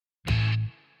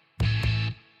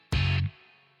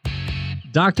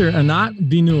Dr. Anat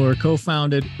Binur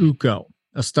co-founded UCO,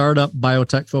 a startup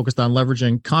biotech focused on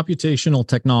leveraging computational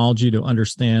technology to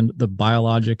understand the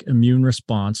biologic immune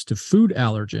response to food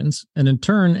allergens and in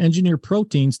turn engineer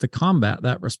proteins to combat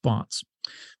that response.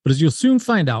 But as you'll soon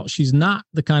find out, she's not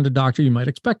the kind of doctor you might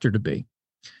expect her to be.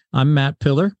 I'm Matt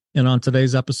Pillar, and on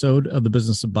today's episode of The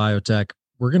Business of Biotech,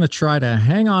 we're going to try to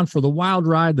hang on for the wild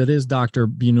ride that is Dr.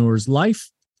 Binur's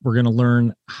life. We're going to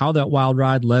learn how that wild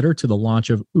ride led her to the launch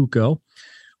of UCO.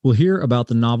 We'll hear about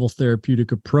the novel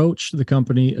therapeutic approach the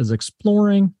company is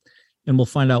exploring, and we'll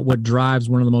find out what drives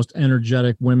one of the most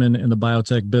energetic women in the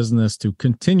biotech business to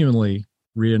continually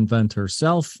reinvent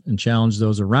herself and challenge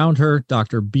those around her.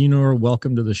 Dr. Binur,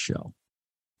 welcome to the show.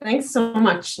 Thanks so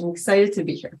much. I'm excited to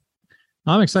be here.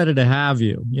 I'm excited to have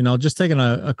you. You know, just taking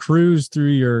a cruise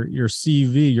through your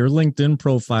CV, your LinkedIn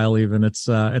profile, even it's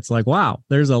like, wow,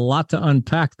 there's a lot to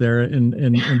unpack there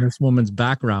in this woman's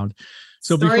background.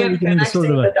 So before we get into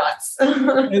sort of the dots,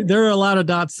 there are a lot of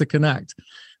dots to connect.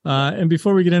 And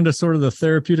before we get into sort of the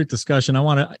therapeutic discussion,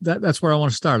 that's where I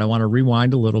want to start. I want to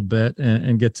rewind a little bit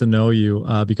and get to know you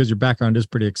because your background is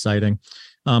pretty exciting.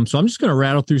 So I'm just going to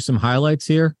rattle through some highlights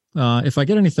here. If I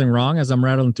get anything wrong as I'm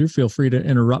rattling through, feel free to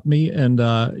interrupt me and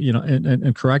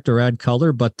correct or add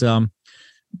color. But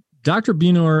Dr.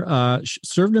 Binur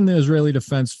served in the Israeli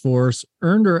Defense Force,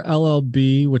 earned her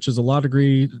LLB, which is a law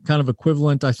degree kind of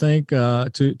equivalent, I think, to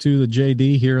the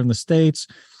JD here in the States,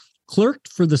 clerked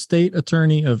for the State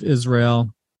Attorney of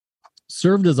Israel,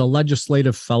 served as a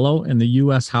legislative fellow in the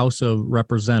U.S. House of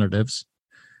Representatives,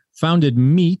 founded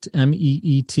MEET,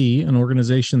 M-E-E-T, an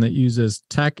organization that uses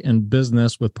tech and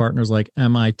business with partners like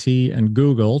MIT and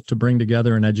Google to bring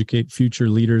together and educate future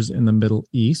leaders in the Middle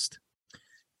East.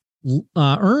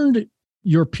 Earned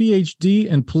your PhD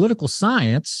in political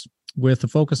science with a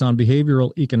focus on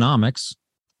behavioral economics.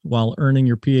 While earning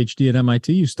your PhD at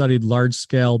MIT, you studied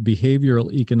large-scale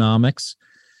behavioral economics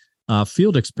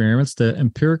field experiments to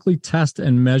empirically test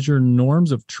and measure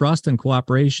norms of trust and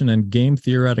cooperation in game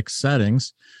theoretic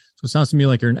settings. So it sounds to me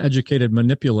like you're an educated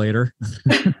manipulator.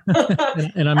 and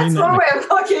I mean that's one way of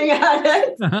looking at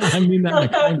it. I mean that in a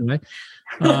kind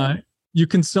way. You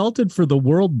consulted for the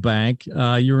World Bank.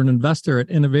 You're an investor at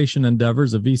Innovation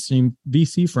Endeavors, a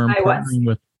VC firm partnering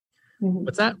with.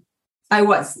 What's that? I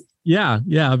was. Yeah,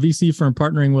 a VC firm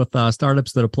partnering with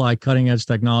startups that apply cutting-edge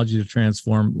technology to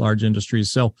transform large industries.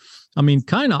 So, I mean,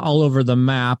 kind of all over the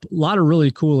map. A lot of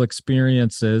really cool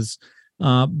experiences.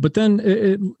 But then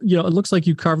it looks like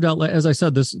you carved out, as I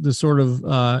said, this sort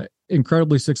of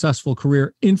incredibly successful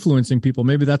career influencing people.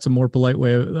 Maybe that's a more polite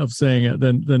way of saying it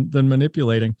than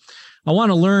manipulating. I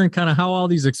want to learn kind of how all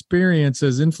these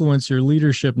experiences influence your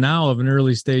leadership now of an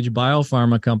early stage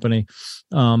biopharma company.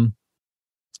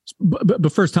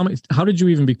 But first, tell me, how did you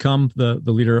even become the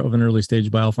leader of an early stage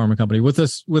biopharma company with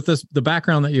the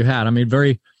background that you had? I mean,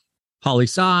 very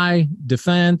poli-sci,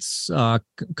 defense,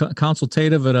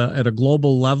 consultative at a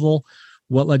global level.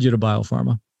 What led you to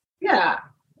biopharma? Yeah.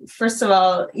 First of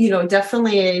all,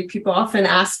 definitely people often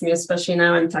ask me, especially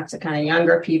now I'm talking to kind of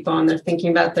younger people and they're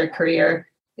thinking about their career.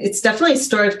 It's definitely a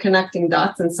story of connecting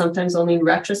dots. And sometimes only in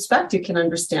retrospect, you can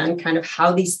understand kind of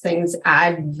how these things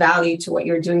add value to what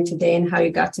you're doing today and how you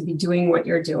got to be doing what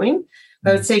you're doing. But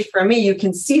I would say for me, you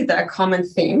can see that common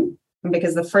theme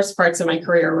because the first parts of my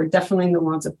career were definitely in the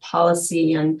worlds of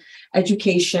policy and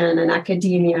education and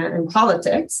academia and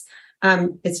politics.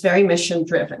 It's very mission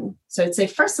driven. So I'd say,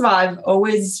 first of all, I've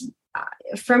always,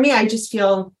 for me, I just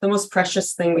feel the most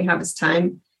precious thing we have is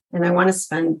time. And I want to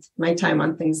spend my time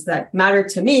on things that matter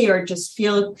to me or just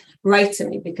feel right to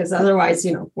me, because otherwise,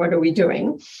 what are we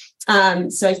doing?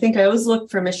 So I think I always look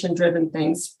for mission-driven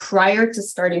things. Prior to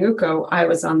starting UCO, I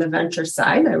was on the venture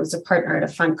side. I was a partner at a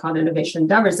fund called Innovation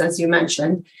Endeavors, as you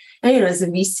mentioned. And, as a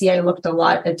VC, I looked a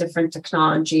lot at different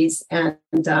technologies. And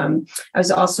I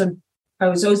was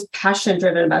always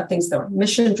passion-driven about things that were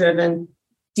mission-driven,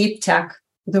 deep tech,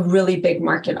 with a really big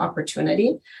market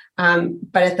opportunity.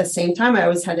 But at the same time, I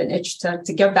always had an itch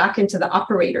to get back into the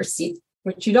operator seat,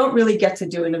 which you don't really get to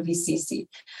do in a VC seat.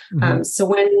 Mm-hmm. So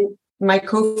when my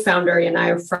co-founder,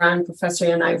 Yanayu Friend, Professor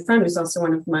Yanayu Friend, who's also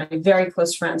one of my very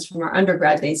close friends from our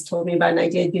undergrad days, told me about an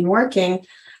idea he'd been working,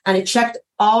 and it checked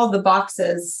all the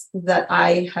boxes that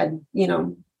I had,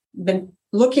 been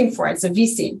looking for as a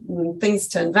VC, things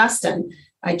to invest in.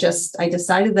 I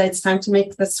decided that it's time to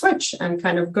make the switch and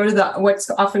kind of go to what's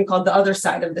often called the other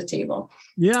side of the table.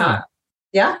 Yeah.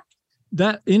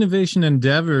 That Innovation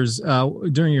Endeavors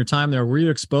during your time there, were you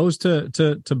exposed to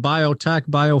biotech,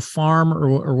 biopharm,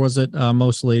 or was it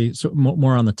mostly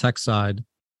more on the tech side?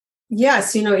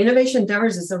 Yes, Innovation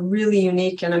Endeavors is a really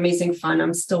unique and amazing fund.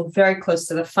 I'm still very close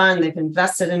to the fund. They've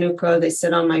invested in UCO. They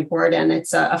sit on my board, and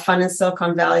it's a fund in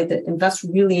Silicon Valley that invests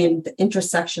really in the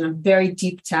intersection of very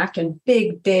deep tech and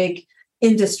big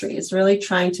industries, really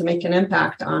trying to make an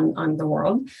impact on the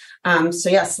world. So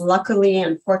yes, luckily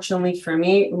and fortunately for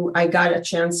me, I got a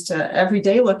chance to every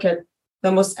day look at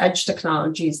the most edge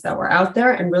technologies that were out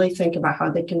there and really think about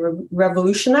how they can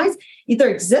revolutionize either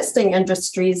existing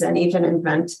industries and even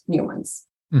invent new ones.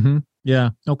 Mm-hmm.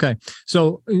 Yeah. Okay.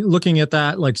 So looking at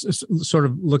that, like sort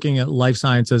of looking at life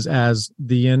sciences as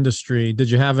the industry,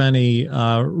 did you have any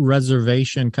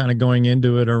reservation kind of going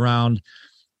into it around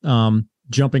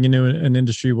jumping into an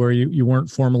industry where you weren't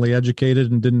formally educated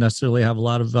and didn't necessarily have a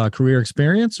lot of career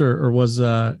experience, or was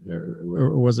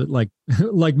it like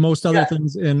like most other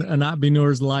things in an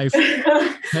entrepreneur's life,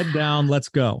 head down, let's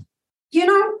go?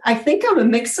 I think I'm a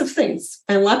mix of things.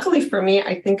 And luckily for me,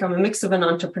 I think I'm a mix of an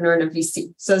entrepreneur and a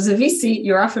VC. So as a VC,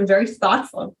 you're often very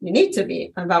thoughtful. You need to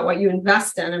be about what you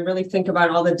invest in and really think about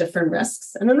all the different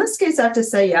risks. And in this case, I have to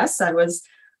say, yes, I was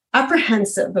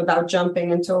apprehensive about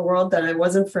jumping into a world that I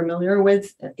wasn't familiar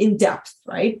with in depth,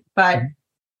 right? But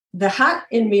the hat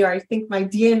in me, or I think my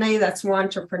DNA that's more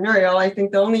entrepreneurial, I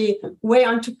think the only way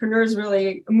entrepreneurs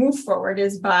really move forward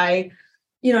is by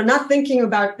not thinking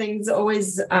about things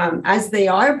always as they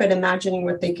are, but imagining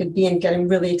what they could be and getting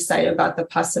really excited about the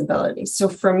possibilities. So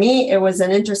for me, it was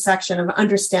an intersection of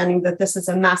understanding that this is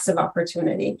a massive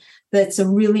opportunity, that it's a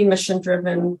really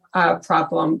mission-driven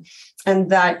problem, and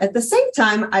that at the same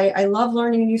time, I love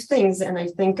learning new things. And I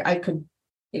think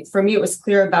for me, it was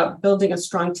clear about building a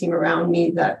strong team around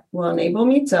me that will enable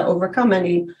me to overcome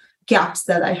any gaps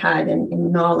that I had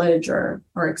in knowledge or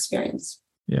experience.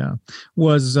 Yeah.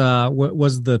 Was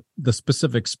the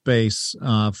specific space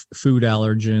food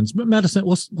allergens, but medicine?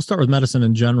 We'll start with medicine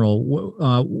in general.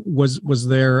 Was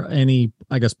there any,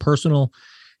 I guess, personal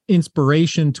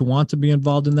inspiration to want to be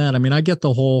involved in that? I mean, I get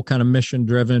the whole kind of mission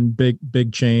driven,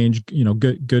 big change,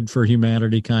 good for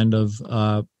humanity kind of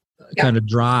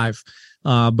drive.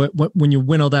 But when you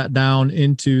winnow that down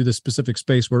into the specific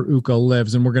space where UCO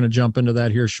lives, and we're going to jump into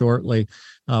that here shortly,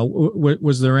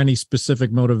 was there any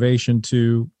specific motivation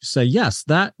to say, yes,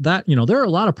 that there are a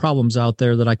lot of problems out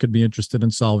there that I could be interested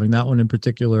in solving. That one in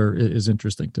particular is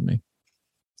interesting to me.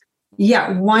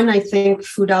 Yeah, one, I think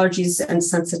food allergies and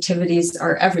sensitivities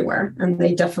are everywhere, and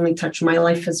they definitely touch my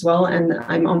life as well. And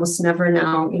I'm almost never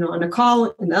now, on a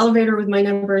call, in the elevator with my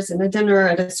neighbors, in a dinner,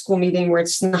 at a school meeting where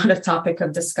it's not a topic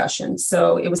of discussion.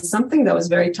 So it was something that was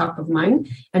very top of mind.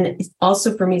 And it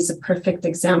also for me is a perfect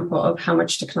example of how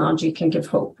much technology can give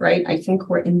hope, right? I think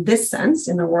we're in this sense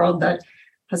in a world that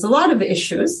has a lot of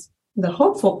issues. The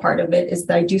hopeful part of it is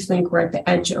that I do think we're at the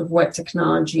edge of what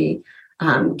technology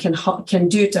can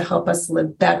do to help us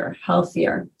live better,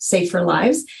 healthier, safer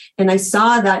lives. And I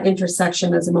saw that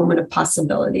intersection as a moment of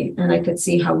possibility, and I could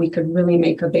see how we could really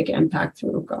make a big impact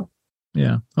through UCO.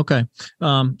 Yeah. Okay.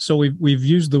 So we've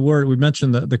used the word. We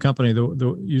mentioned the company.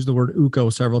 Used the word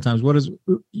UCO several times. What is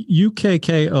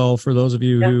UKKO for those of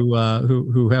you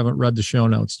who haven't read the show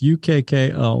notes?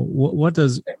 UKKO. What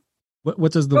does the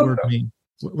UCO word mean?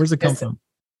 Where's it come from?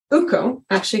 UCO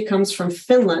actually comes from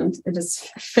Finland. It is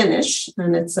Finnish,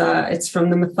 and it's from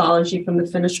the mythology, from the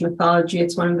Finnish mythology.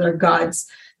 It's one of their gods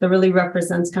that really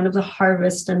represents kind of the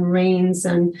harvest and rains,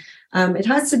 and it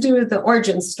has to do with the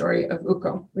origin story of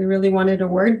UCO. We really wanted a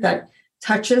word that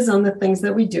touches on the things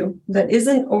that we do, that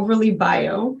isn't overly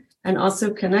bio, and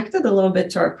also connected a little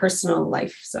bit to our personal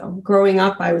life. So growing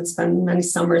up, I would spend many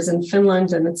summers in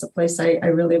Finland, and it's a place I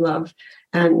really love.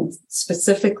 And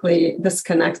specifically, this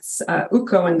connects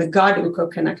UCO and the god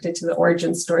UCO connected to the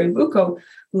origin story of UCO,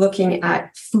 looking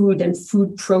at food and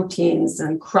food proteins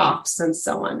and crops and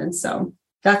so on. And so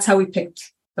that's how we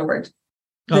picked the word.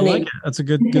 I like it. That's a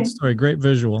good story. Great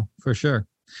visual for sure.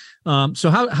 So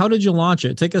how did you launch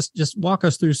it? Just walk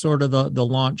us through sort of the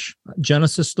launch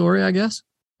genesis story, I guess.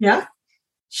 Yeah,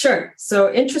 sure.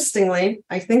 So interestingly,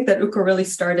 I think that UCO really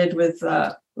started with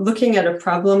looking at a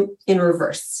problem in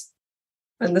reverse.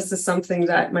 And this is something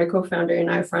that my co-founder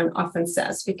and I often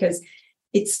says, because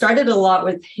it started a lot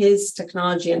with his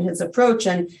technology and his approach.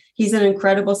 And he's an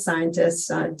incredible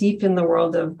scientist, deep in the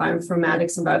world of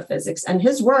bioinformatics and biophysics. And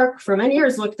his work for many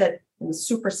years looked at, in a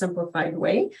super simplified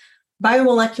way,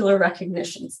 biomolecular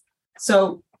recognitions.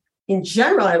 So in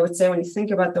general, I would say when you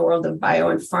think about the world of bio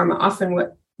and pharma, often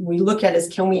what we look at is,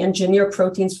 can we engineer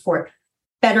proteins for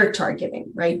better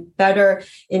targeting, right? Better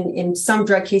in some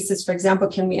drug cases, for example,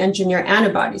 can we engineer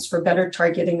antibodies for better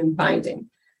targeting and binding?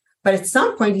 But at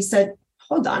some point he said,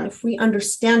 hold on, if we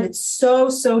understand it so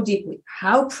deeply,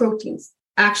 how proteins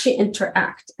actually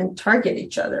interact and target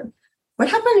each other, What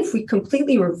happened if we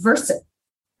completely reverse it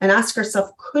and ask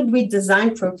ourselves, could we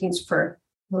design proteins for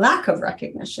lack of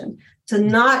recognition, to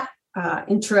not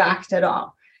interact at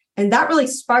all? And that really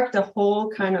sparked a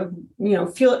whole kind of,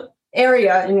 field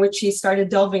area in which he started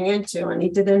delving into. And he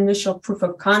did an initial proof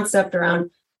of concept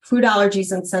around food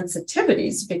allergies and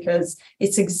sensitivities, because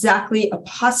it's exactly a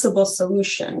possible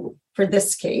solution for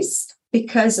this case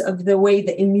because of the way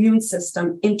the immune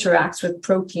system interacts with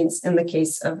proteins in the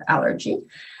case of allergy.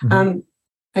 Mm-hmm.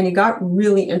 And he got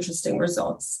really interesting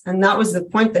results. And that was the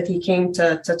point that he came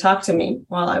to talk to me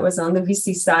while I was on the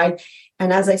VC side.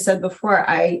 And as I said before,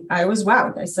 I was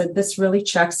wowed. I said, this really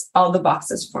checks all the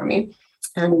boxes for me.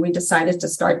 And we decided to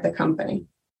start the company.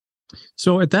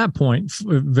 So at that point,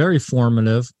 very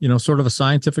formative, sort of a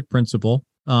scientific principle.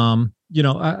 I'm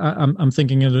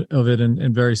thinking of it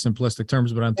in very simplistic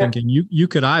terms, but I'm thinking you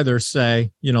could either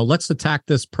say, let's attack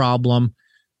this problem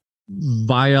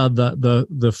via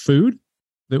the food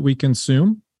that we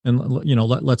consume, and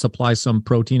let's apply some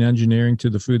protein engineering to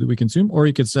the food that we consume, or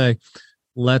you could say,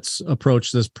 let's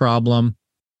approach this problem,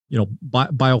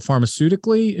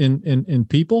 biopharmaceutically in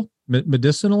people,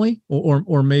 medicinally,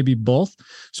 or maybe both.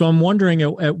 So I'm wondering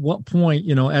at what point,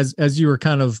 as you were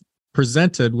kind of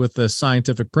presented with the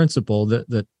scientific principle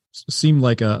that seemed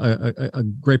like a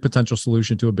great potential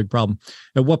solution to a big problem,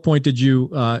 at what point did you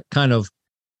kind of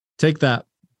take that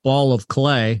ball of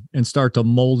clay and start to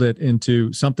mold it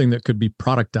into something that could be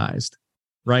productized,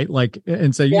 right?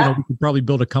 And say, we could probably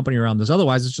build a company around this.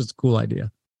 Otherwise, it's just a cool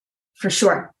idea. For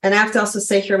sure. And I have to also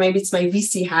say here, maybe it's my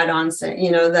VC hat on,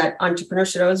 that entrepreneurs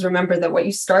should always remember that what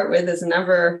you start with is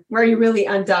never where you really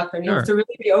end up. And you have to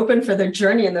really be open for the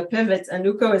journey and the pivots. And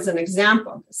Uko is an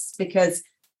example of this, because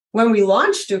when we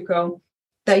launched Uko,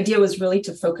 the idea was really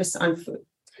to focus on food.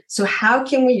 So how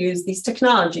can we use these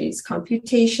technologies,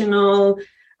 computational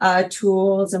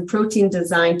tools and protein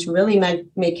design, to really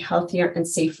make healthier and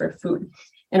safer food?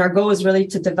 And our goal is really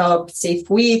to develop safe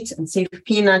wheat and safe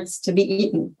peanuts to be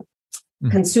eaten,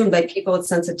 consumed by people with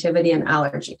sensitivity and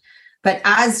allergy. But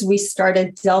as we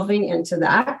started delving into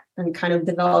that and kind of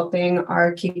developing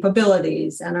our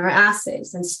capabilities and our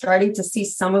assays and starting to see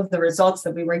some of the results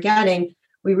that we were getting,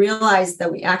 we realized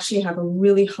that we actually have a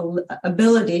really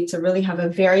ability to really have a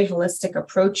very holistic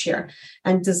approach here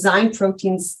and design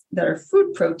proteins that are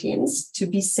food proteins to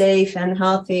be safe and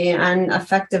healthy and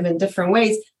effective in different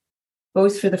ways,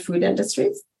 both for the food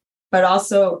industries, but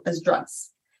also as drugs.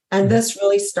 And this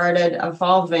really started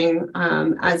evolving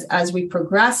as we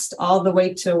progressed all the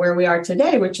way to where we are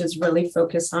today, which is really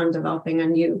focused on developing a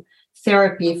new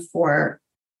therapy for,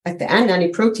 at the end, any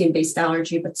protein-based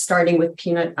allergy, but starting with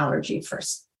peanut allergy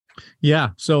first.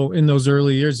 Yeah. So in those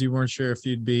early years, you weren't sure if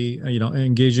you'd be,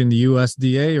 engaging the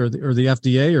USDA or the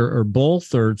FDA or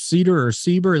both, or CDER or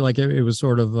CBER. Like it was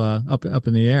sort of up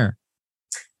in the air.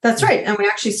 That's right. And we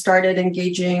actually started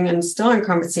engaging and still in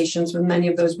conversations with many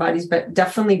of those bodies, but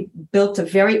definitely built a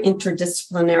very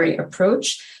interdisciplinary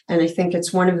approach. And I think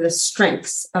it's one of the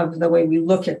strengths of the way we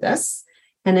look at this.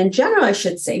 And in general, I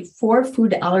should say, for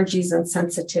food allergies and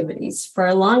sensitivities, for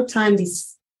a long time,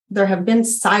 there have been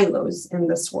silos in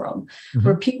this world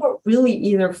where people really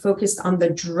either focused on the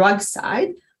drug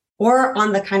side or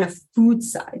on the kind of food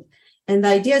side. And the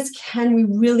idea is, can we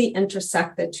really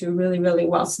intersect the two really, really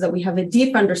well so that we have a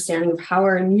deep understanding of how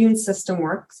our immune system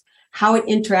works, how it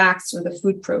interacts with the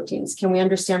food proteins? Can we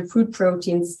understand food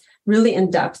proteins really in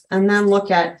depth, and then look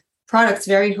at products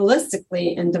very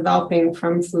holistically in developing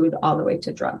from food all the way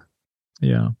to drug?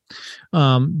 Yeah.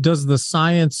 Does the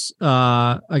science,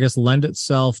 lend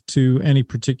itself to any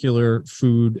particular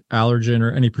food allergen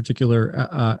or any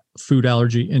particular food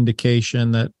allergy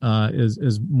indication that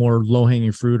is more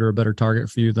low-hanging fruit or a better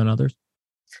target for you than others?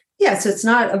 Yeah, so it's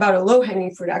not about a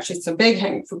low-hanging fruit. Actually, it's a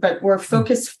big-hanging fruit, but we're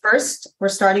focused first. We're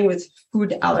starting with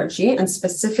food allergy, and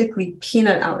specifically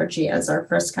peanut allergy as our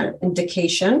first kind of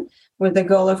indication, with the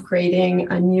goal of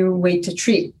creating a new way to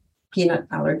treat peanut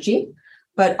allergy.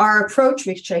 But our approach,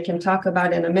 which I can talk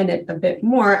about in a minute a bit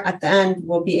more at the end,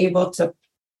 will be able to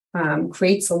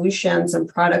create solutions and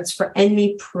products for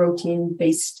any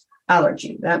protein-based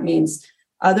allergy. That means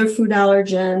other food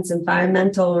allergens,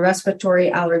 environmental,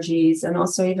 respiratory allergies, and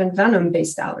also even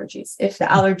venom-based allergies. If the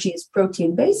allergy is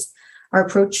protein-based, our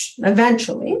approach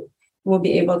eventually will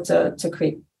be able to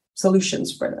create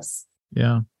solutions for this.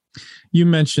 Yeah. You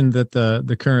mentioned that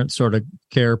the current sort of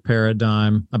care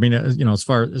paradigm. I mean, as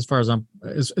far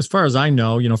as I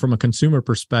know, from a consumer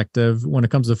perspective, when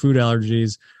it comes to food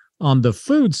allergies, On the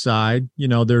food side,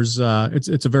 there's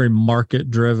it's a very market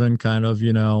driven kind of,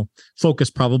 focus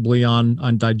probably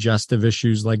on digestive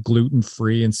issues like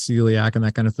gluten-free and celiac and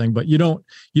that kind of thing. But you don't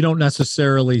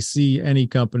necessarily see any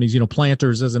companies,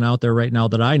 Planters isn't out there right now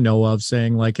that I know of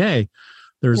saying like, hey,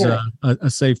 there's a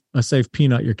safe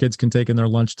peanut your kids can take in their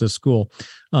lunch to school.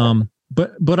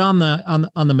 But on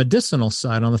the medicinal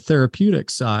side, on the therapeutic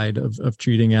side of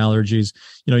treating allergies,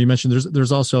 you mentioned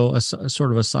there's also a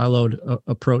sort of a siloed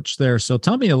approach there. So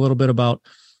tell me a little bit about,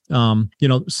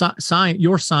 science.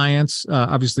 Your science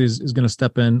obviously is going to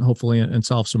step in hopefully and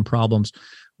solve some problems.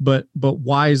 But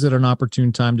why is it an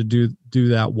opportune time to do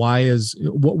that? What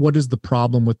is the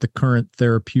problem with the current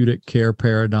therapeutic care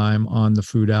paradigm on the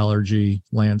food allergy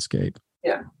landscape?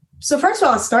 Yeah. So first of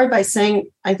all, I'll start by saying,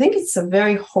 I think it's a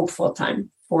very hopeful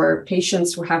time for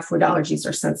patients who have food allergies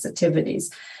or sensitivities.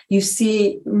 You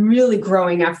see really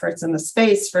growing efforts in the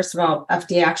space. First of all,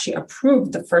 FDA actually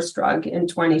approved the first drug in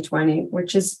 2020,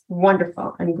 which is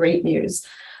wonderful and great news.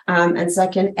 And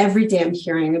second, every day I'm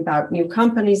hearing about new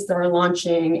companies that are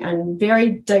launching and very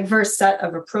diverse set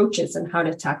of approaches on how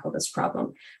to tackle this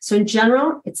problem. So in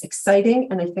general, it's exciting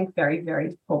and I think very,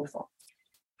 very hopeful.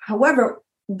 However,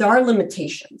 there are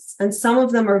limitations, and some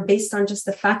of them are based on just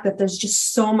the fact that there's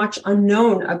just so much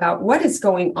unknown about what is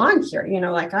going on here.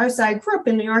 Like I grew up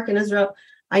in New York and Israel.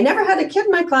 I never had a kid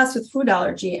in my class with food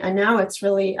allergy, and now it's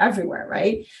really everywhere,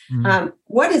 right? Mm-hmm.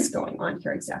 What is going on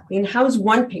here exactly? And how is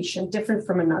one patient different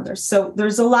from another? So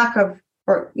there's a lack of,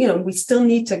 we still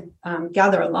need to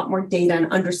gather a lot more data and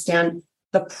understand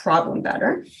the problem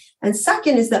better. And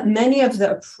second is that many of the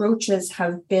approaches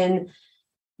have been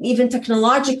even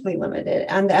technologically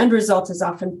limited, and the end result is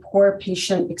often poor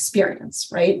patient experience,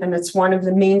 right? And it's one of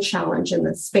the main challenge in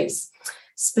this space.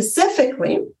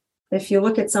 Specifically, if you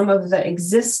look at some of the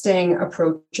existing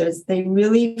approaches, they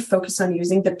really focus on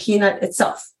using the peanut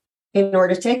itself in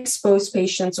order to expose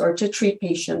patients or to treat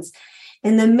patients.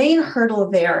 And the main hurdle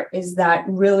there is that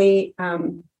really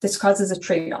this causes a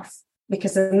trade-off,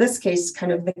 because in this case,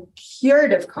 kind of the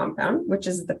curative compound, which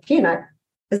is the peanut,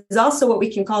 is also what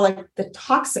we can call like the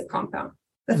toxic compound,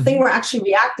 the thing we're actually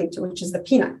reacting to, which is the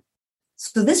peanut.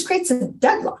 So this creates a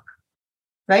deadlock,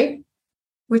 right?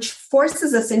 Which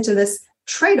forces us into this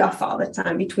trade-off all the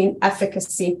time between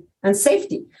efficacy and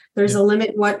safety. There's a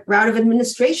limit what route of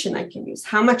administration I can use,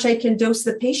 how much I can dose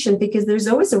the patient, because there's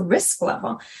always a risk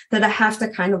level that I have to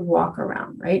kind of walk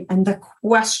around, right? And the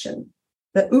question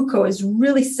that UCO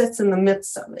really sits in the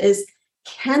midst of is,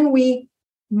 can we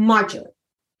modulate,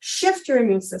 shift your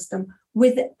immune system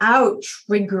without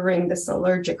triggering this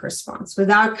allergic response,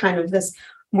 without kind of this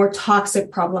more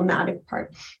toxic, problematic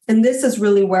part? And this is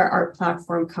really where our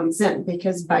platform comes in,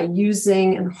 because by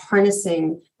using and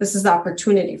harnessing, this is the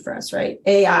opportunity for us, right?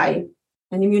 AI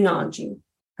and immunology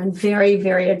and very,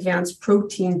 very advanced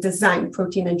protein design,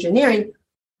 protein engineering,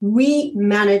 we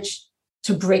manage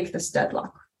to break this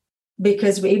deadlock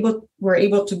because we're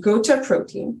able to go to a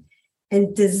protein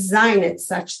and design it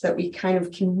such that we kind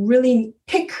of can really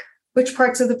pick which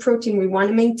parts of the protein we want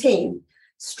to maintain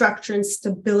structure and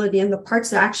stability, and the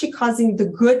parts that are actually causing the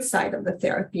good side of the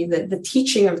therapy, the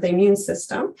teaching of the immune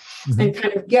system, and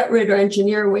kind of get rid or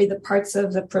engineer away the parts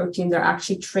of the protein that are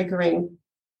actually triggering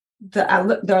the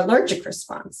allergic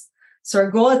response. So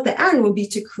our goal at the end will be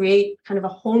to create kind of a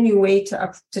whole new way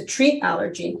to treat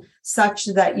allergy, such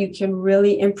that you can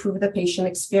really improve the patient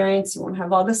experience. You won't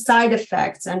have all the side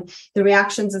effects and the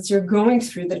reactions as you're going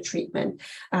through the treatment.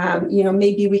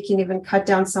 Maybe we can even cut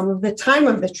down some of the time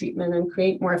of the treatment and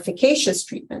create more efficacious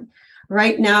treatment.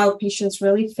 Right now, patients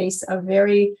really face a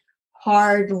very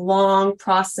hard, long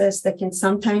process that can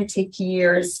sometimes take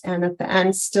years, and at the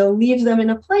end still leave them in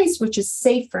a place which is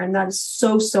safer. And that is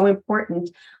so, so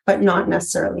important, but not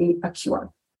necessarily a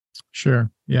cure. Sure.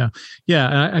 Yeah.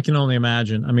 Yeah. I can only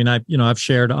imagine. I mean, I've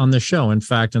shared on the show, in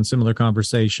fact, in similar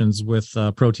conversations with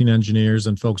protein engineers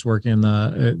and folks working in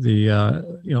the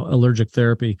allergic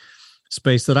therapy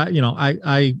space, that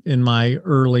I in my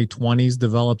early 20s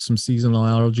developed some seasonal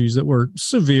allergies that were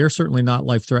severe, certainly not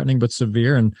life-threatening, but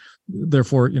severe, and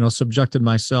therefore, subjected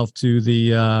myself to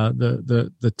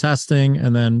the testing,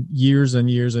 and then years and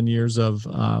years and years of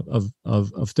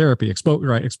therapy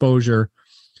exposure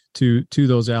to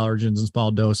those allergens in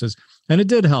small doses, and it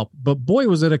did help. But boy,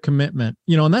 was it a commitment,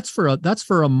 and that's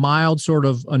for a mild sort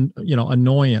of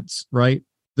annoyance, right?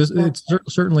 It's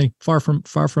certainly far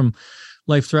from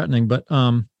life-threatening, but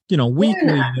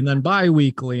weekly and then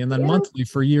bi-weekly and then monthly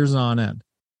for years on end.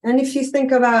 And if you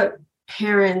think about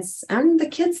parents and the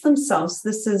kids themselves,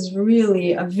 this is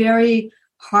really a very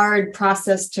hard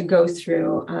process to go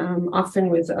through, often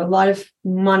with a lot of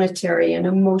monetary and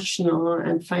emotional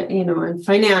and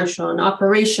financial and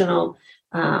operational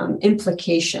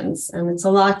implications. And it's a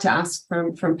lot to ask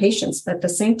from patients. But at the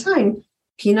same time,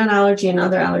 peanut allergy and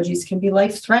other allergies can be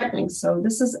life-threatening. So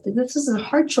this is a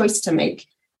hard choice to make.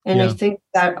 And I think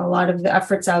that a lot of the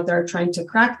efforts out there are trying to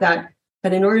crack that.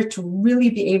 But in order to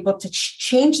really be able to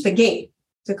change the game,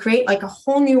 to create like a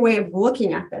whole new way of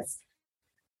looking at this,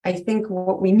 I think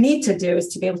what we need to do is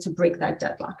to be able to break that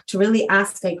deadlock, to really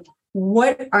ask, like,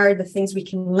 what are the things we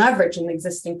can leverage in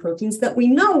existing proteins that we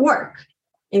know work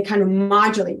in kind of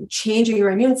modulating, changing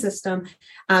your immune system,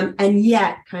 and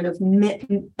yet kind of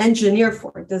engineer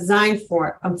for, design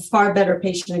for a far better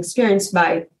patient experience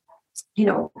by,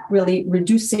 really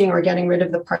reducing or getting rid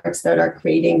of the parts that are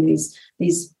creating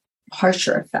these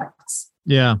harsher effects.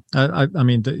 Yeah. I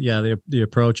mean, the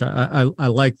approach, I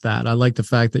like that. I like the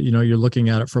fact that, you're looking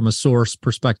at it from a source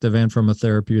perspective and from a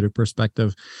therapeutic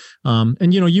perspective.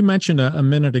 And, you mentioned a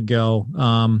minute ago,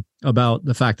 about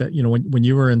the fact that, when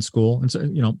you were in school, and so,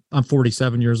 I'm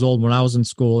 47 years old. When I was in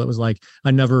school, it was like,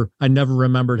 I never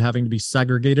remembered having to be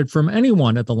segregated from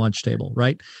anyone at the lunch table.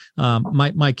 Right.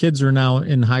 My kids are now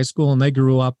in high school, and they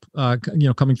grew up,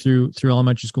 coming through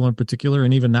elementary school in particular.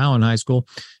 And even now in high school,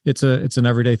 it's an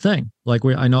everyday thing. Like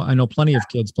I know plenty of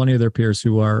kids, plenty of their peers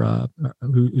who are,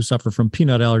 who suffer from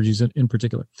peanut allergies in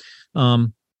particular.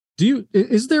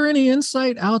 Is there any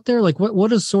insight out there? Like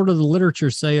what does sort of the literature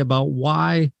say about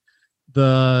why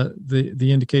the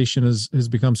indication has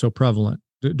become so prevalent?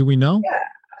 Do we know? Yeah.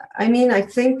 I mean, I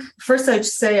think first I'd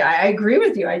say I agree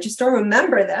with you. I just don't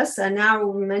remember this. And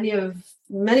now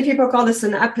many people call this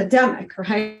an epidemic,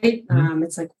 right? Mm-hmm.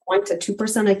 It's like 1% to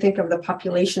 2%, I think, of the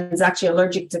population is actually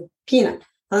allergic to peanut.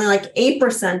 Only like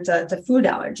 8% to food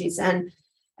allergies. And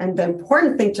the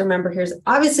important thing to remember here is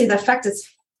obviously the effect is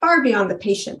far beyond the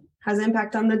patient, has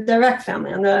impact on the direct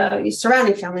family, on the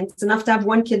surrounding family. It's enough to have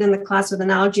one kid in the class with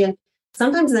an allergy, and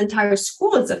sometimes the entire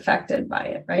school is affected by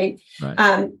it, right?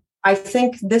 I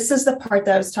think this is the part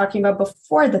that I was talking about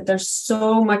before, that there's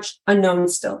so much unknown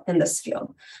still in this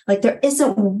field. Like there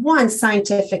isn't one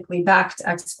scientifically backed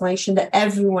explanation that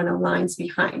everyone aligns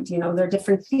behind. There are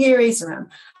different theories around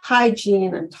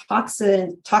hygiene and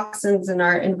toxins in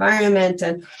our environment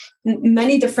and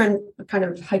many different kind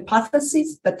of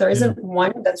hypotheses, but there isn't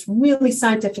one that's really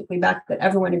scientifically backed that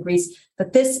everyone agrees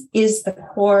that this is the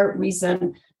core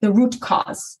reason, the root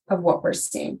cause of what we're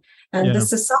seeing. And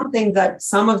this is something that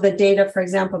some of the data, for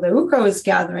example, that UCO is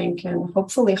gathering can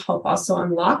hopefully help also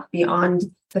unlock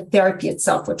beyond the therapy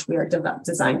itself, which we are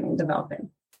designing and developing.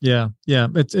 Yeah.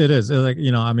 It is like,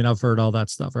 I mean, I've heard all that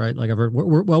stuff, right? Like I've heard,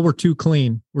 we're too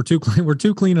clean. We're too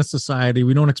clean a society.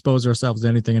 We don't expose ourselves to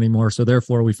anything anymore. So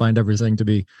therefore we find everything to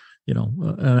be,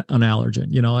 an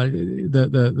allergen.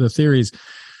 The theories,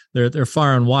 they're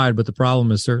far and wide, but the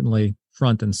problem is certainly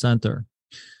front and center.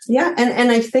 Yeah.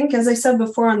 And I think, as I said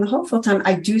before on the hopeful time,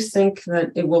 I do think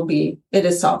that it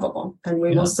is solvable, and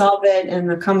we will solve it in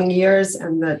the coming years,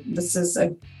 and that this is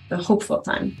the hopeful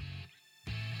time.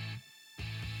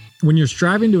 When you're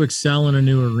striving to excel in a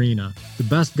new arena, the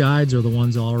best guides are the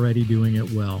ones already doing it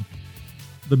well.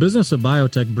 The business of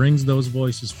biotech brings those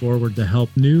voices forward to help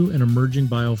new and emerging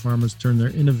biopharmas turn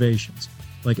their innovations,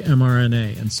 like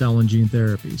mRNA and cell and gene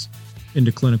therapies,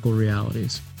 into clinical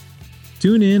realities.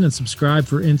 Tune in and subscribe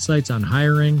for insights on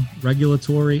hiring,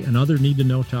 regulatory, and other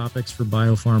need-to-know topics for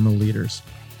biopharma leaders.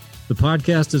 The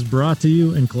podcast is brought to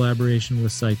you in collaboration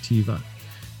with Cytiva.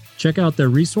 Check out their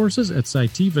resources at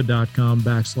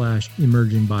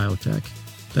cytiva.com/emerging biotech.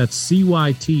 That's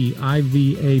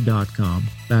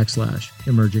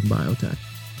CYTIVA.com/emerging biotech.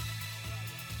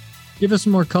 Give us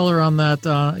some more color on that,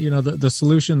 the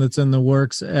solution that's in the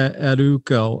works at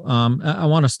UCO. I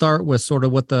want to start with sort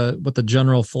of what the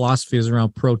general philosophy is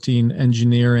around protein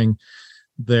engineering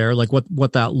there, like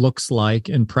what that looks like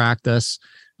in practice,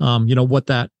 what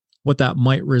that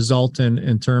might result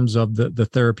in terms of the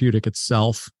therapeutic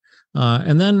itself.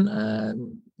 And then a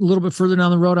little bit further down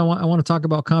the road, I want to talk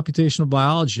about computational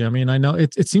biology. I mean, I know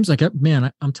it seems like,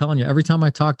 man, I'm telling you, every time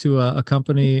I talk to a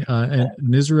company,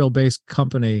 an Israel-based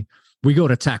company, we go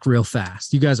to tech real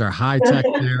fast. You guys are high tech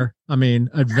there. I mean,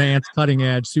 advanced, cutting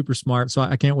edge, super smart. So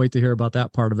I can't wait to hear about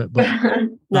that part of it. But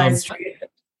nice.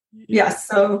 Yeah.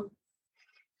 So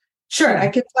sure. I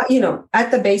could,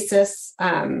 at the basis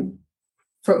for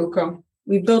UCO,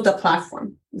 we built a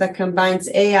platform that combines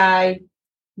AI,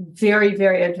 very,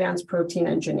 very advanced protein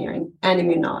engineering, and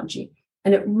immunology.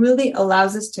 And it really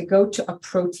allows us to go to a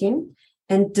protein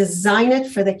and design it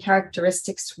for the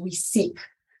characteristics we seek.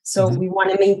 So we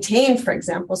want to maintain, for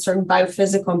example, certain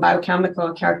biophysical and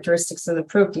biochemical characteristics of the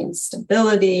protein,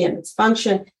 stability and its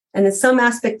function. And in some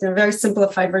aspect, in a very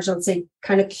simplified version, let's say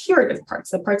kind of curative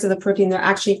parts, the parts of the protein that are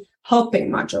actually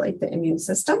helping modulate the immune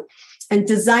system, and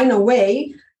design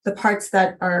away the parts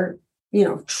that are,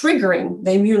 triggering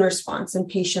the immune response in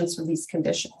patients with these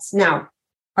conditions. Now,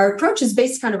 our approach is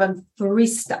based kind of on 3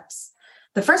 steps.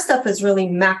 The first step is really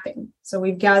mapping. So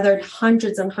we've gathered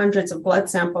hundreds and hundreds of blood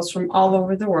samples from all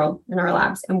over the world in our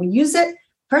labs, and we use it,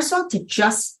 first of all, to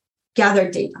just gather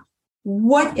data.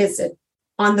 What is it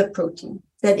on the protein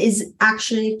that is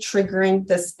actually triggering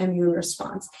this immune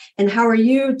response? And how are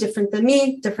you different than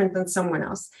me, different than someone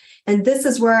else? And this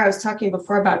is where I was talking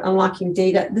before about unlocking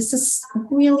data. This is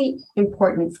really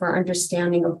important for our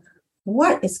understanding of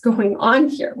what is going on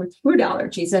here with food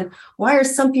allergies, and why are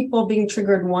some people being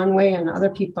triggered one way and other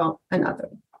people another.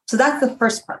 So that's the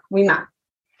first part, we map.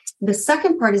 The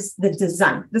second part is the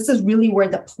design. This is really where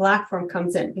the platform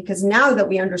comes in, because now that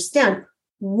we understand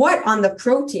what on the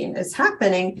protein is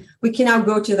happening, we can now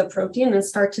go to the protein and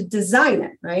start to design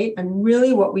it, right? And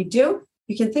really what we do,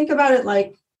 you can think about it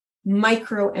like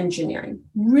microengineering,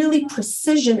 really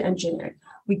precision engineering.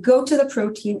 We go to the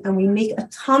protein and we make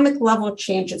atomic level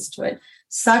changes to it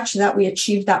such that we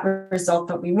achieve that result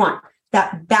that we want,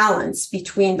 that balance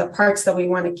between the parts that we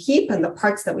want to keep and the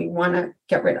parts that we want to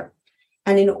get rid of.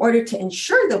 And in order to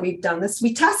ensure that we've done this,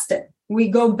 we test it. We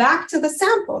go back to the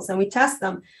samples and we test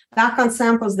them back on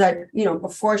samples that,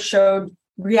 before showed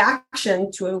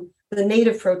reaction to the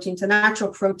native protein, to natural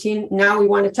protein. Now we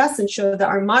want to test and show that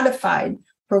our modified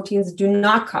proteins do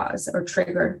not cause or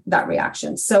trigger that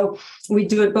reaction. So we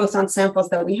do it both on samples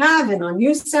that we have and on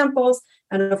used samples,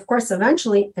 and of course,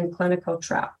 eventually in clinical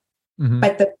trial. Mm-hmm.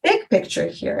 But the big picture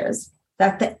here is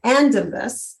that at the end of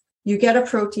this, you get a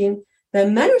protein that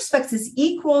in many respects is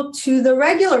equal to the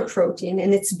regular protein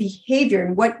in its behavior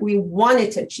and what we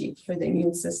wanted to achieve for the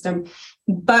immune system.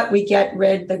 But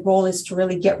the goal is to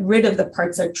really get rid of the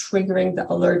parts that are triggering the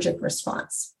allergic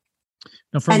response.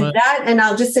 And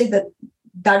I'll just say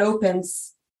that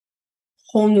opens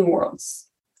whole new worlds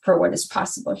for what is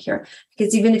possible here.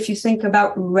 Because even if you think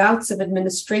about routes of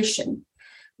administration,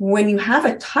 when you have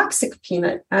a toxic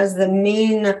peanut as the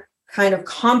main kind of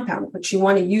compound which you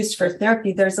want to use for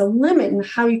therapy, there's a limit in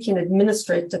how you can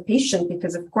administer it to patient,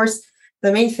 because of course,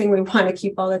 the main thing we want to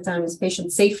keep all the time is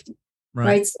patient safety,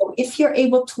 right? So if you're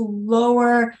able to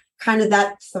lower kind of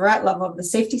that threat level of the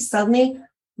safety, suddenly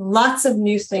lots of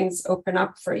new things open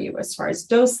up for you as far as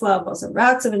dose levels and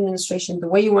routes of administration, the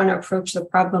way you want to approach the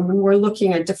problem. And we're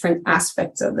looking at different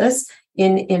aspects of this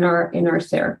in our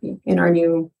therapy, in our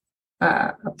new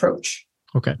approach.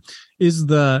 Okay. Is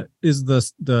the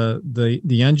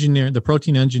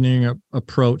protein engineering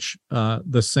approach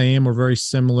the same or very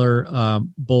similar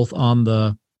both on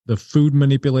the food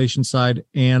manipulation side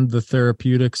and the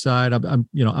therapeutic side? I'm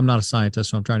not a scientist,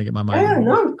 so I'm trying to get my mind. Yeah,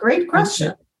 no, great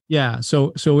question. Yeah.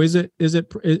 So is it,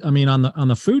 I mean, on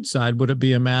the food side, would it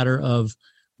be a matter of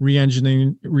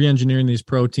re-engineering these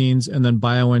proteins and then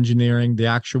bioengineering the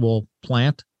actual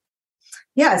plant?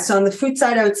 Yeah. So on the food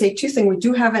side, I would say 2 things. We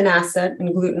do have an asset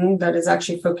in gluten that is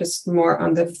actually focused more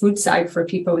on the food side for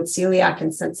people with celiac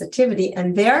and sensitivity.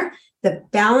 And there, the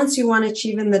balance you want to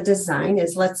achieve in the design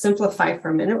is, let's simplify for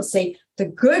a minute. We'll say the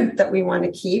good that we want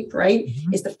to keep, right,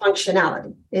 mm-hmm. is the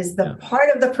functionality, is the part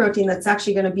of the protein that's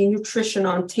actually going to be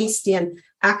nutritional and tasty and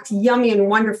act yummy and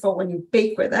wonderful when you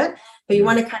bake with it. But you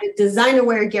want to kind of design a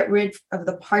way to get rid of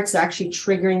the parts that are actually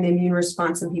triggering the immune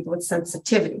response in people with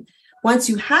sensitivity. Once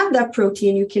you have that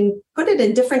protein, you can put it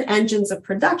in different engines of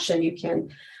production. You can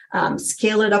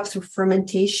scale it up through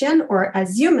fermentation, or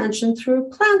as you mentioned, through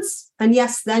plants. And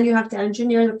yes, then you have to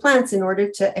engineer the plants in order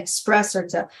to express or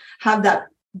to have that,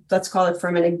 let's call it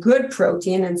fermented good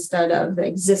protein, instead of the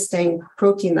existing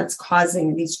protein that's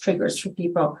causing these triggers for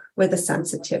people with a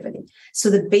sensitivity. So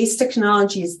the base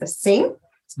technology is the same,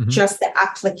 mm-hmm. just the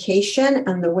application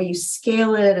and the way you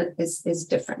scale it is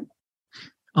different.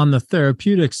 On the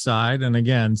therapeutic side, and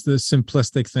again, it's the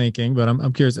simplistic thinking, but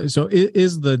I'm curious. So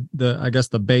is the I guess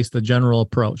the base, the general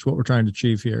approach, what we're trying to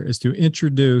achieve here is to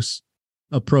introduce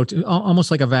a protein,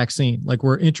 almost like a vaccine. Like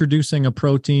we're introducing a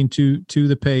protein to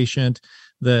the patient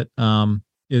that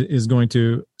is going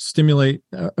to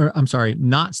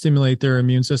not stimulate their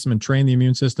immune system and train the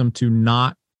immune system to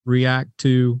not react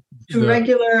to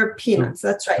regular peanuts.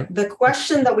 That's right. The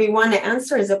question that we want to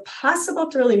answer, is it possible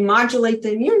to really modulate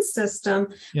the immune system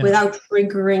without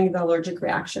triggering the allergic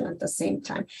reaction at the same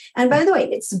time? And by the way,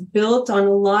 it's built on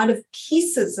a lot of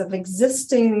pieces of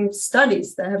existing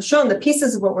studies that have shown the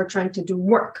pieces of what we're trying to do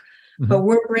work. Mm-hmm. But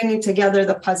we're bringing together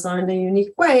the puzzle in a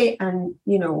unique way and,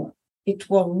 it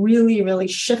will really, really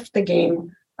shift the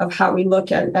game of how we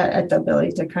look at the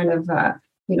ability to kind of,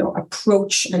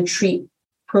 approach and treat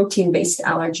protein-based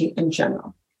allergy in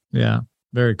general. Yeah,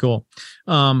 very cool.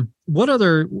 Are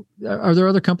there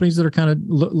other companies that are kind of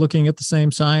looking at the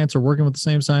same science or working with the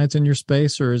same science in your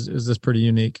space, or is this pretty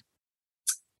unique?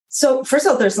 So first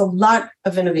of all, there's a lot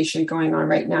of innovation going on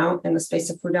right now in the space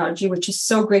of food allergy, which is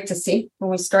so great to see.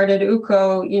 When we started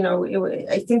UCO,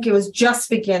 I think it was just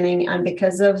beginning, and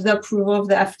because of the approval of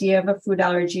the FDA of a food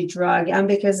allergy drug, and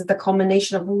because of the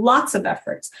culmination of lots of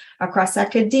efforts across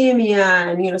academia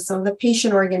and some of the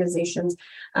patient organizations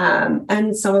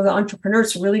and some of the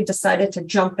entrepreneurs who really decided to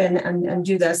jump in and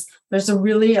do this, there's a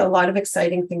lot of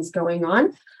exciting things going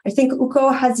on. I think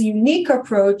UCO has a unique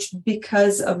approach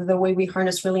because of the way we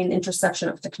harness really an intersection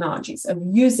of technologies, of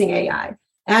using AI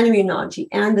and immunology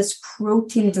and this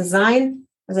protein design,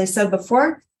 as I said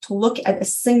before, to look at a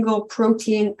single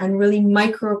protein and really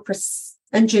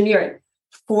engineer it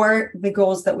for the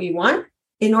goals that we want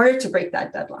in order to break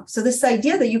that deadlock. So this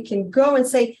idea that you can go and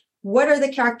say, what are the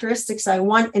characteristics I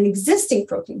want an existing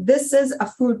protein? This is a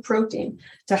food protein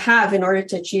to have in order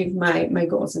to achieve my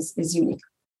goals is unique.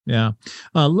 Yeah.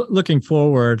 Looking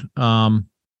forward,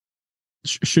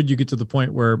 should you get to the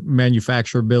point where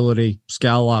manufacturability,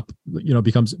 scale up,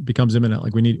 becomes imminent,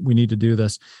 like we need to do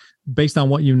this, based on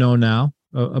what you know now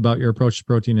about your approach to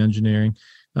protein engineering,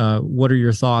 what are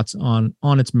your thoughts on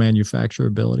its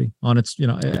manufacturability, on its,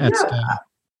 at scale?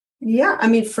 Yeah, I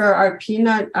mean, for our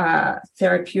peanut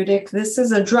therapeutic, this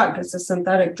is a drug. It's a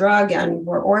synthetic drug, and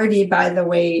we're already, by the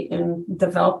way, in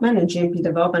development and GMP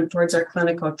development towards our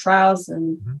clinical trials,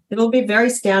 and it'll be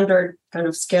very standard kind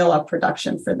of scale-up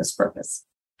production for this purpose.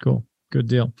 Cool, good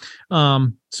deal.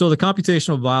 So the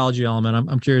computational biology element,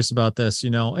 I'm curious about this,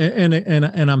 and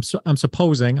I'm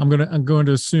supposing I'm going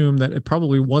to assume that it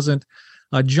probably wasn't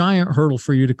a giant hurdle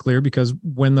for you to clear, because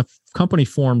when the company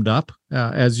formed up,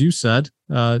 as you said,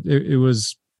 it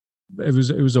was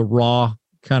a raw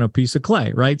kind of piece of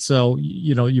clay, right? So,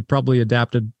 you probably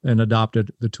adapted and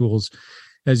adopted the tools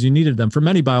as you needed them. For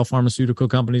many biopharmaceutical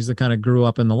companies that kind of grew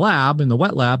up in the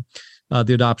wet lab,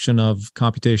 the adoption of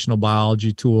computational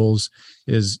biology tools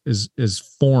is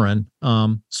foreign.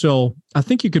 So I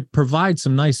think you could provide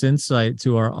some nice insight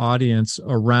to our audience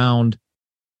around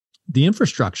the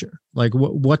infrastructure, like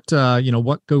what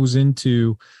goes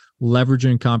into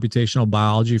leveraging computational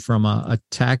biology from a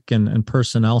tech and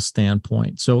personnel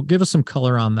standpoint. So give us some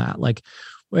color on that. Like,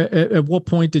 at what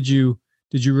point did you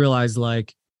realize,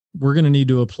 like, we're going to need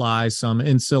to apply some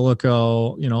in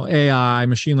silico, AI,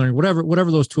 machine learning,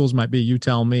 whatever those tools might be, you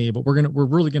tell me, but we're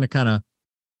really going to kind of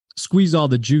squeeze all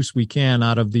the juice we can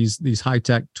out of these high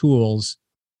tech tools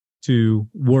to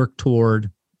work toward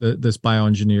this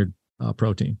bioengineered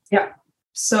protein. Yeah.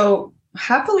 So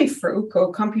happily for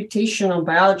UCO, computational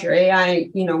biology, or AI,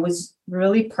 was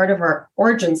really part of our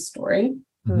origin story.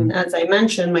 And as I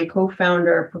mentioned, my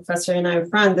co-founder, Professor Inay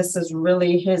Irfan, this is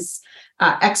really his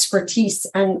expertise.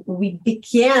 And we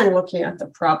began looking at the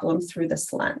problem through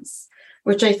this lens,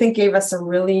 which I think gave us a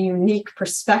really unique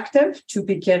perspective to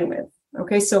begin with.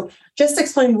 Okay, so just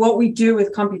explain what we do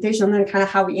with computation and then kind of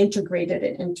how we integrated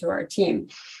it into our team.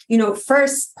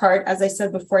 First part, as I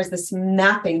said before, is this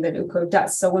mapping that UCO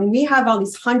does. So when we have all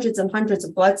these hundreds and hundreds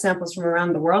of blood samples from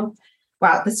around the world,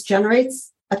 wow, this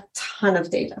generates a ton of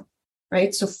data,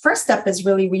 right? So first step is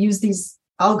really we use these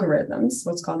algorithms,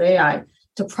 what's called AI,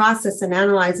 to process and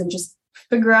analyze and just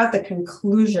figure out the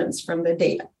conclusions from the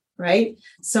data, right?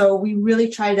 So we really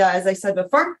try to, as I said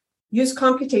before, use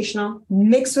computational,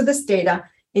 mix with this data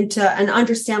and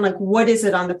understand, like, what is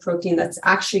it on the protein that's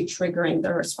actually triggering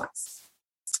the response.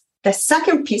 The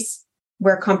second piece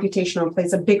where computational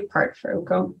plays a big part for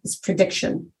UCO is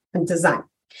prediction and design.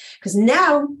 Because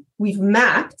now we've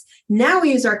mapped, now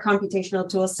we use our computational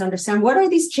tools to understand what are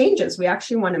these changes we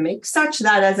actually want to make, such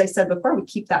that, as I said before, we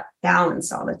keep that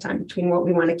balance all the time between what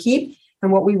we want to keep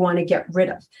and what we want to get rid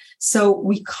of. So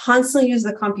we constantly use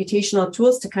the computational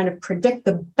tools to kind of predict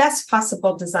the best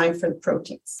possible design for the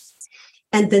proteins.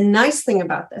 And the nice thing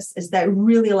about this is that it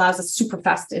really allows us super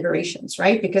fast iterations,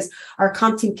 right? Because our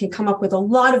comp team can come up with a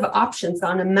lot of options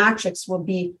on a matrix will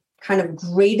be kind of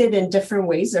graded in different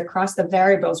ways across the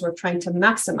variables we're trying to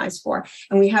maximize for.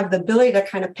 And we have the ability to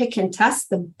kind of pick and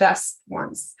test the best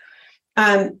ones.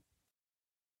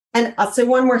 And I'll say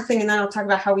one more thing, and then I'll talk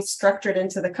about how we structured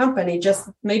into the company. Just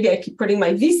maybe I keep putting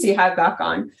my VC hat back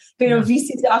on. But,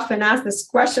 VCs often ask this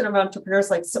question of entrepreneurs,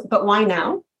 like, but why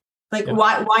now? Like,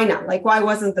 why not? Like, why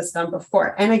wasn't this done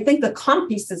before? And I think the comp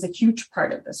piece is a huge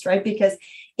part of this, right? Because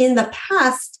in the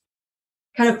past,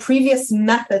 kind of previous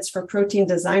methods for protein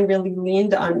design really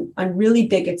leaned on really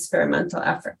big experimental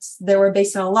efforts. They were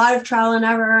based on a lot of trial and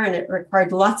error, and it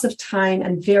required lots of time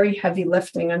and very heavy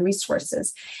lifting and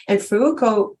resources. And for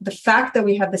UCO, the fact that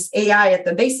we have this AI at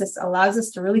the basis allows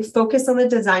us to really focus on the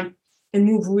design and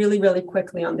move really, really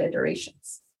quickly on the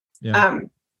iterations. Yeah.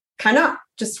 Kind of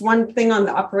just one thing on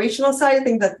the operational side, I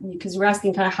think that because we're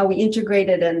asking kind of how we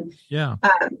integrated, and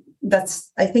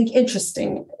that's, I think,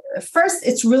 interesting. First,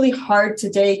 it's really hard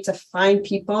today to find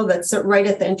people that sit right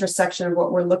at the intersection of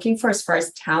what we're looking for as far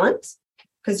as talent,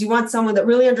 because you want someone that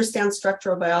really understands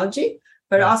structural biology,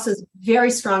 but also is very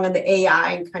strong on the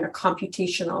AI and kind of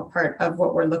computational part of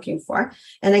what we're looking for.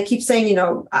 And I keep saying,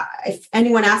 if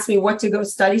anyone asked me what to go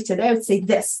study today, I would say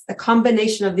this, a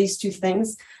combination of these two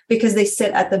things, because they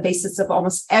sit at the basis of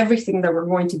almost everything that we're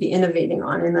going to be innovating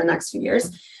on in the next few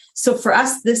years. So for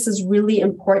us, this is really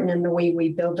important in the way we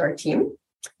build our team.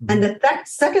 And the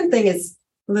second thing is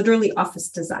literally office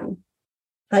design.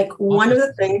 Like one of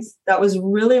the things that was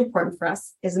really important for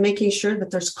us is making sure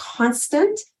that there's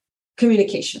constant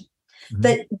communication,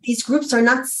 that these groups are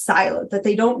not siloed, that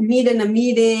they don't meet in a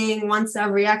meeting once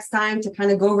every X time to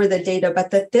kind of go over the data,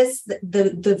 but that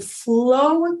the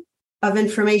flow of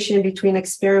information between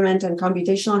experiment and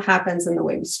computational happens in the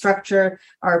way we structure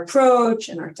our approach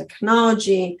and our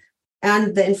technology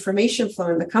and the information flow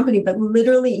in the company, but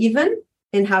literally even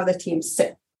in how the teams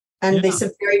sit. And they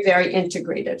sit very, very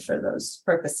integrated for those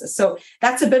purposes. So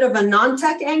that's a bit of a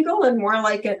non-tech angle and more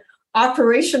like an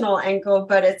operational angle,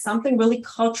 but it's something really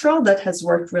cultural that has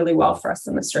worked really well for us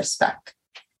in this respect.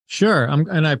 Sure.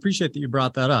 And I appreciate that you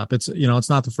brought that up. It's, it's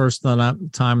not the first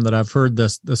time that I've heard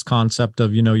this concept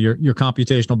of, your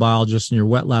computational biologists and your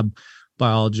wet lab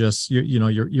biologists,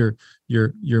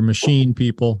 your machine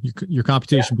people, your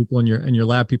computation people and your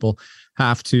lab people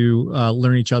have to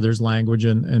learn each other's language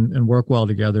and work well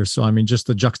together. So, I mean, just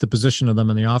the juxtaposition of them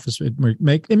in the office, it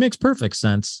makes perfect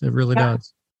sense. It really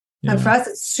does. Yeah. And for us,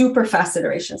 it's super fast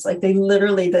iterations. Like they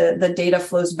literally, the data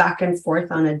flows back and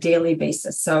forth on a daily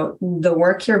basis. So the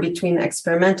work here between the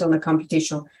experimental and the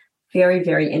computational, very,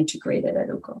 very integrated at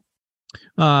UCO.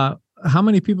 How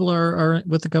many people are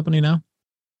with the company now?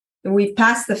 We've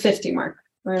passed the 50 mark.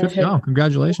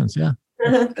 Congratulations. Yeah.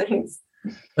 Thanks.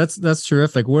 That's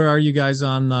terrific. Where are you guys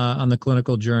on the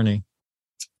clinical journey?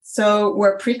 So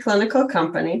we're a preclinical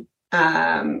company.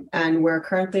 And we're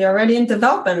currently already in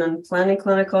development and planning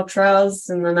clinical trials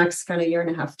in the next kind of year and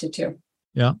a half to 2.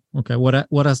 Yeah. Okay.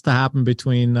 What has to happen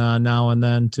between now and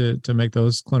then to make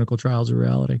those clinical trials a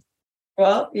reality?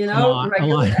 Well,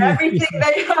 everything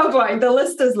they have, the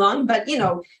list is long, but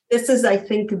this is, I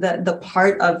think, the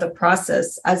part of the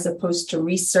process as opposed to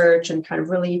research and kind of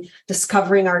really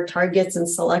discovering our targets and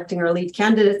selecting our lead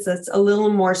candidates. That's a little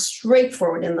more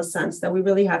straightforward in the sense that we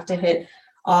really have to hit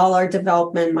all our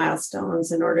development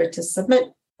milestones in order to submit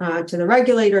to the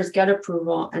regulators, get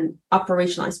approval, and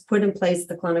operationalize, put in place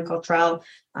the clinical trial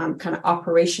kind of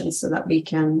operations so that we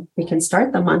can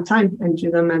start them on time and do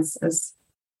them as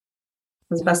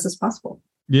best as possible.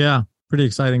 Yeah, pretty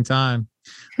exciting time.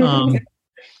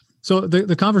 So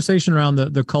the conversation around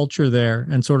the culture there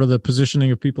and sort of the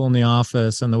positioning of people in the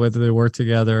office and the way that they work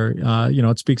together,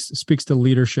 it speaks to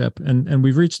leadership. And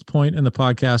we've reached the point in the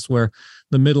podcast where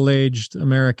the middle-aged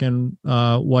American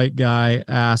white guy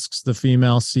asks the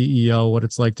female CEO what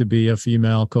it's like to be a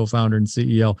female co-founder and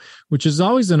CEO, which is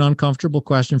always an uncomfortable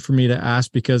question for me to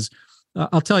ask because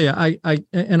I'll tell you, I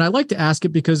like to ask it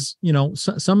because,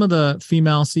 some of the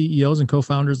female CEOs and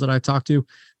co-founders that I talk to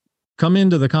come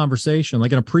into the conversation,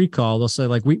 like in a pre-call, they'll say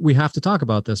like, we have to talk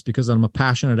about this because I'm a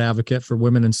passionate advocate for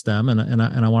women in STEM and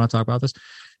I want to talk about this.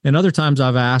 And other times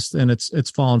I've asked and it's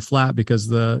fallen flat because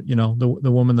the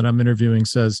woman that I'm interviewing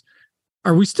says,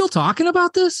 are we still talking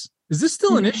about this? Is this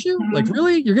still an issue? Like,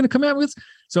 really? You're going to come out with?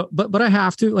 So, but I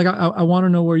have to, like, I want to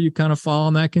know where you kind of fall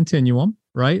on that continuum,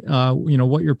 right?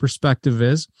 What your perspective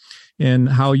is and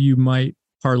how you might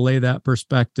parlay that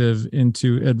perspective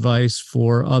into advice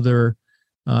for other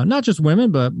not just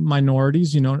women, but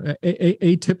minorities,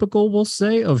 atypical, we'll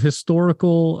say, of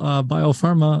historical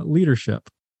biopharma leadership.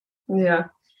 Yeah.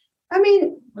 I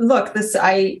mean, look,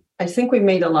 I think we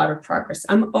made a lot of progress.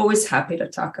 I'm always happy to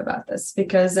talk about this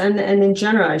because, and in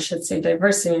general, I should say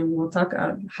diversity, and we'll talk,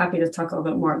 happy to talk a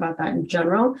little bit more about that in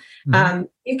general. Mm-hmm.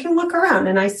 You can look around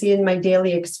and I see in my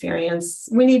daily experience,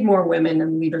 we need more women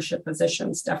in leadership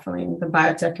positions, definitely in the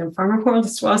biotech and pharma world,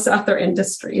 as well as other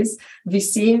industries.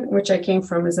 VC, which I came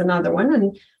from, is another one.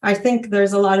 And I think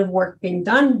there's a lot of work being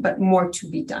done, but more to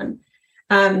be done.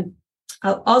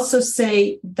 I'll also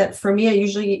say that for me, I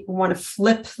usually want to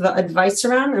flip the advice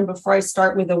around. And before I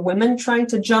start with the women trying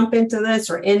to jump into this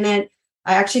or in it,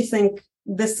 I actually think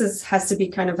has to be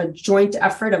kind of a joint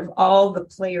effort of all the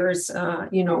players, that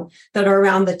are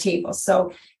around the table.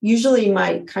 So usually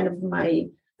I don't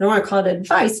want to call it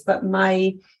advice, but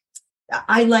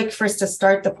I like first to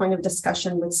start the point of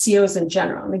discussion with CEOs in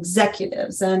general, and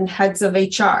executives and heads of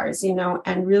HRs,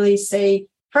 and really say,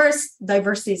 first,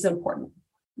 diversity is important,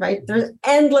 right? There's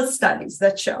endless studies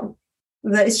that show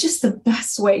that it's just the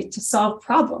best way to solve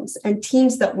problems. And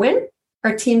teams that win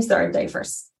are teams that are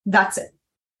diverse. That's it.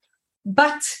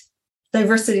 But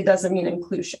diversity doesn't mean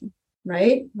inclusion,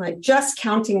 right? Like just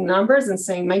counting numbers and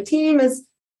saying my team is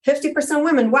 50%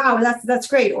 women. Wow, that's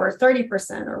great. Or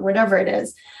 30% or whatever it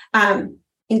is.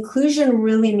 Inclusion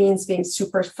really means being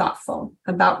super thoughtful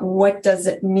about what does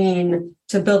it mean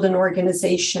to build an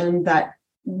organization that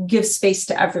gives space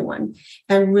to everyone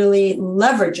and really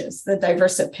leverages the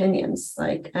diverse opinions,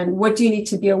 and what do you need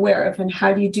to be aware of and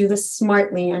how do you do this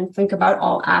smartly and think about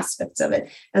all aspects of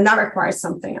it. And that requires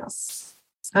something else.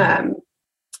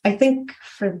 I think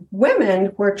for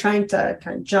women who are trying to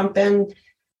kind of jump in,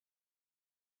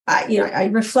 I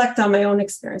reflect on my own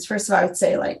experience. First of all, I would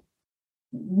say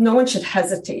no one should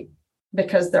hesitate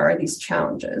because there are these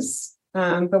challenges.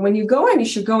 But when you go in, you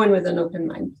should go in with an open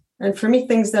mind. And for me,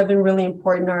 things that have been really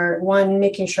important are, one,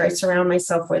 making sure I surround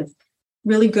myself with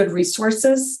really good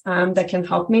resources that can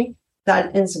help me.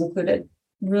 That is included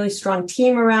really strong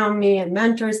team around me and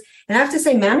mentors. And I have to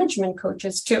say management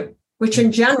coaches too, which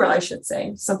in general, I should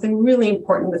say, something really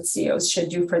important that CEOs should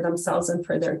do for themselves and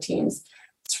for their teams.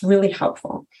 It's really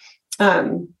helpful.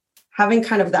 Having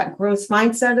kind of that growth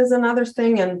mindset is another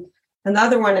thing. And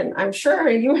another one, and I'm sure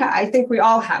I think we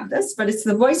all have this, but it's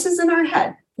the voices in our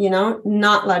head.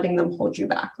 Not letting them hold you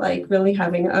back, really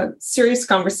having a serious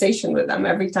conversation with them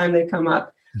every time they come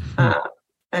up.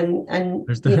 And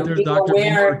there's Dr.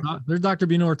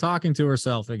 Binor talking to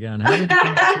herself again.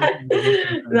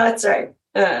 That's right.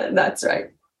 That's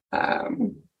right.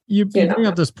 You bring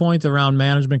up this point around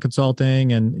management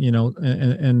consulting and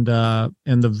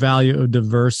the value of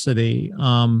diversity.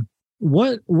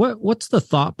 What's the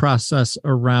thought process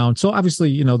around? So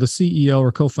obviously, the CEO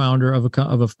or co-founder of a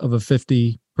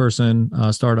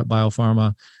 50-person startup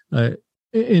biopharma,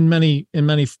 in many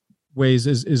ways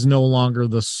is no longer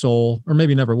the sole, or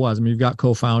maybe never was. I mean, you've got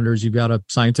co-founders, you've got a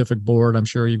scientific board. I'm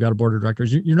sure you've got a board of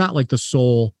directors. You're not like the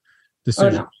sole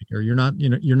decision maker. You're not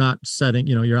setting.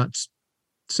 You're not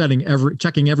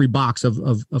checking every box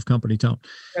of company tone.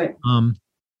 Right.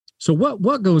 So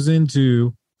what goes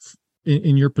into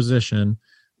in your position,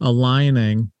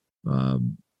 aligning, the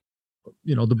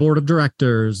board of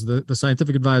directors, the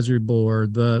scientific advisory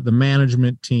board, the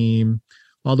management team,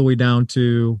 all the way down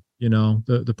to,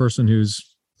 the person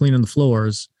who's cleaning the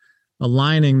floors,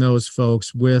 aligning those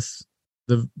folks with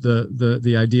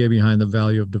the idea behind the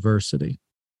value of diversity.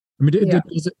 I mean,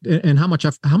 and how much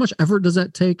effort does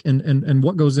that take, and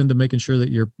what goes into making sure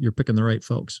that you're picking the right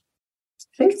folks?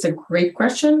 I think it's a great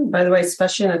question, by the way,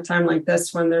 especially in a time like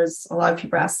this when there's a lot of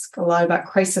people ask a lot about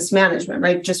crisis management,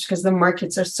 right? Just because the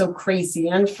markets are so crazy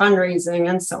and fundraising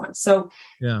and so on. So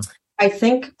I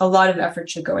think a lot of effort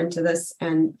should go into this.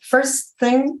 And first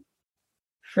thing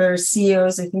for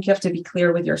CEOs, I think you have to be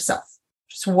clear with yourself.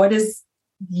 Just what is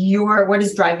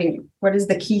driving you? What is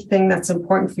the key thing that's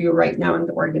important for you right now in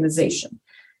the organization?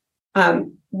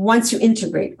 Once you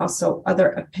integrate also other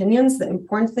opinions, the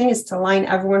important thing is to align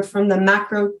everyone from the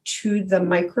macro to the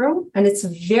micro. And it's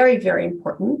very, very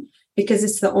important because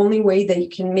it's the only way that you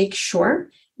can make sure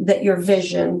that your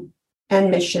vision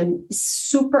and mission is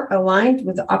super aligned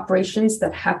with the operations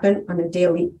that happen on a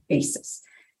daily basis.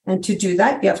 And to do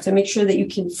that, you have to make sure that you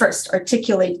can first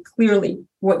articulate clearly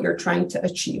what you're trying to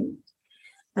achieve.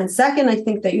 And second, I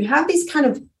think that you have these kind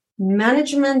of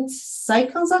management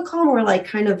cycles, I'll call them, or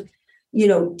kind of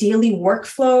daily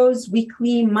workflows,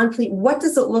 weekly, monthly. What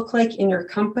does it look like in your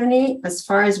company as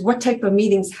far as what type of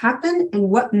meetings happen and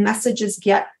what messages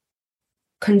get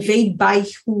conveyed by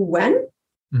who, when,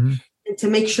 and to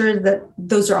make sure that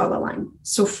those are all aligned.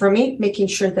 So for me, making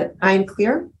sure that I'm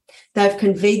clear, that I've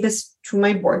conveyed this to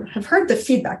my board. I've heard the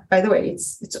feedback, by the way,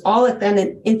 it's all at then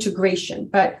an integration,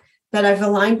 but that I've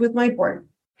aligned with my board.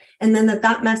 And then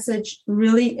that message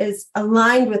really is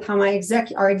aligned with how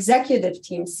our executive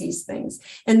team sees things.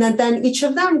 And that then each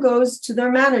of them goes to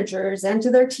their managers and to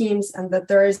their teams, and that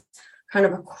there is kind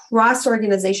of a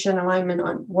cross-organization alignment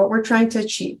on what we're trying to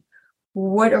achieve.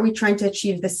 What are we trying to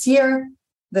achieve this year,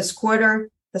 this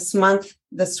quarter, this month,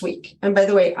 this week? And by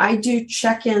the way, I do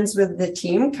check-ins with the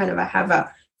team, I have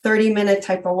a 30-minute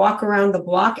type of walk around the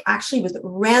block, actually with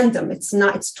random. It's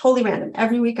totally random.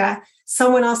 Every week,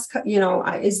 someone else,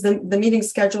 is the meeting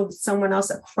scheduled with someone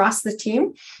else across the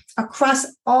team, across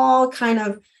all kind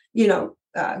of,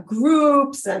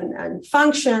 groups and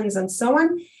functions and so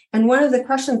on. And one of the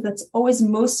questions that's always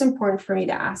most important for me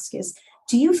to ask is,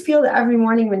 do you feel that every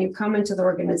morning when you come into the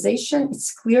organization,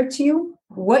 it's clear to you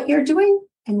what you're doing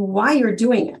and why you're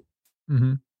doing it?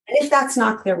 Mm-hmm. And if that's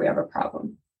not clear, we have a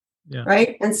problem. Yeah.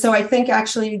 Right. And so I think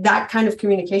actually that kind of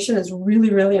communication is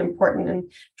really, really important in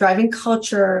driving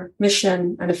culture,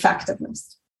 mission, and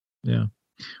effectiveness. Yeah.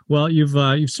 Well, you've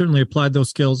certainly applied those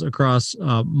skills across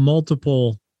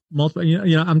multiple.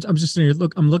 I'm just sitting here,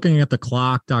 I'm looking at the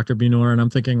clock, Dr. Binur, and I'm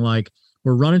thinking like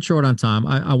we're running short on time.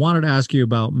 I wanted to ask you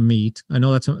about meat. I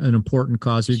know that's an important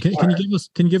cause. Can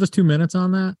you give us 2 minutes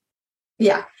on that?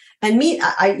 Yeah. And meat,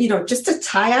 just to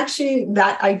tie actually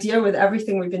that idea with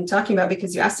everything we've been talking about,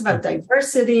 because you asked about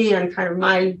diversity and kind of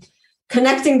my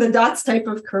connecting the dots type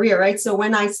of career, right? So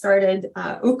when I started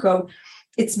UCO,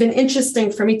 it's been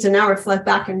interesting for me to now reflect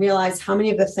back and realize how many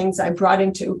of the things I brought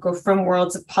into UCO from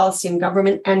worlds of policy and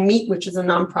government and meat, which is a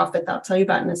nonprofit that I'll tell you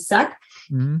about in a sec,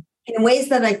 in ways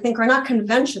that I think are not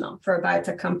conventional for a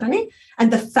biotech company.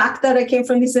 And the fact that I came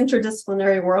from these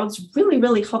interdisciplinary worlds really,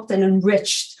 really helped and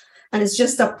enriched. And it's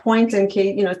just a point in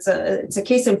case, it's a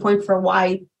case in point for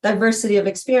why diversity of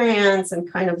experience and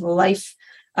kind of life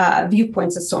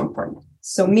viewpoints is so important.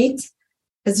 So meat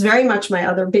is very much my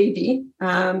other baby.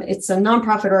 It's a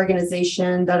nonprofit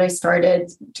organization that I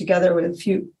started together with a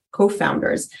few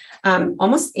co-founders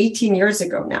almost 18 years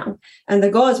ago now. And the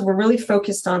goal is we're really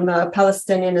focused on the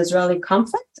Palestinian-Israeli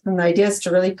conflict. And the idea is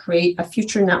to really create a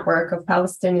future network of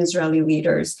Palestinian-Israeli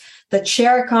leaders that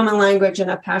share a common language and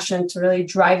a passion to really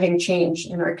driving change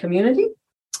in our community.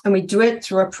 And we do it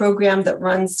through a program that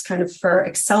runs kind of for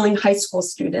excelling high school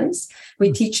students.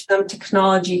 We teach them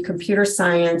technology, computer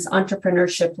science,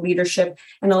 entrepreneurship, leadership,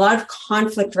 and a lot of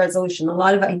conflict resolution, a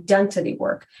lot of identity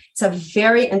work. It's a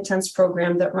very intense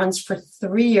program that runs for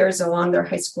 3 years along their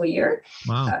high school years,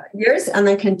 and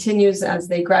then continues as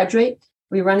they graduate.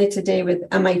 We run it today with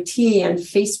MIT and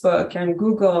Facebook and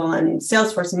Google and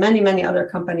Salesforce and many, many other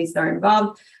companies that are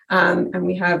involved. And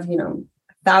we have,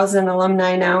 1,000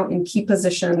 alumni now in key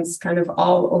positions kind of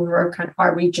all over kind of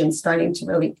our region, starting to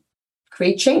really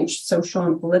create change, social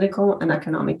and political and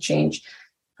economic change,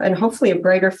 and hopefully a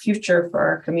brighter future for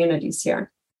our communities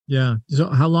here. Yeah. So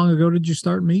how long ago did you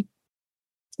start MEET?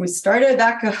 We started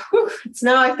back, it's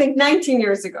now, I think, 19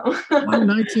 years ago.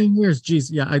 19 years.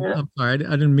 Geez. Yeah. I'm sorry. I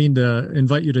didn't mean to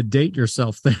invite you to date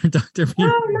yourself there, Dr.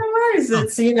 No worries.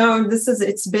 It's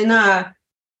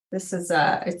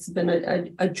been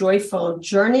a joyful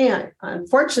journey.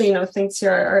 Unfortunately, things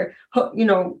here are,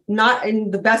 not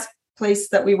in the best place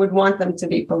that we would want them to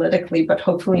be politically, but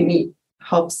hopefully MEET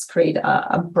helps create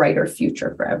a brighter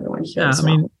future for everyone here.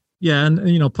 Yeah,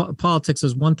 and politics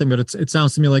is one thing, but it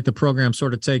sounds to me like the program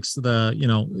sort of takes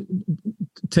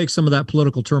takes some of that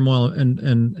political turmoil and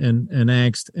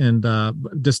angst and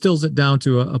distills it down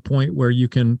to a point where you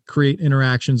can create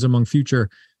interactions among future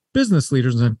business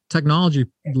leaders and technology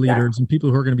leaders and people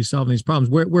who are going to be solving these problems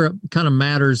where it kind of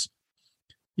matters.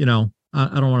 I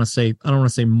don't want to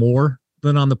say more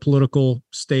than on the political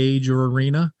stage or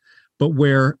arena, but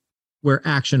where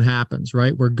action happens,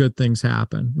 right? Where good things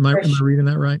happen. Am I reading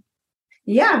that right?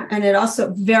 Yeah. And it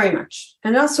also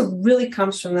really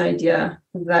comes from the idea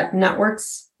that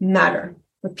networks matter.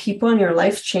 The people in your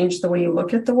life change the way you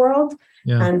look at the world.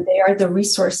 Yeah. And they are the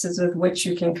resources with which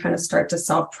you can kind of start to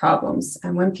solve problems.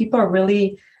 And when people are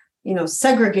really,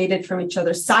 segregated from each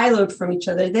other, siloed from each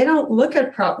other, they don't look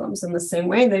at problems in the same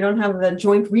way. They don't have the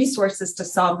joint resources to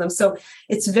solve them. So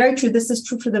it's very true. This is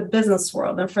true for the business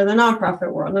world and for the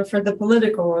nonprofit world and for the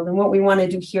political world. And what we want to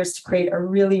do here is to create a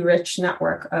really rich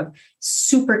network of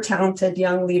super talented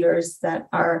young leaders that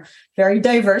are very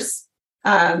diverse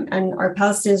and are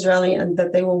Palestinian-Israeli, and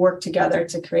that they will work together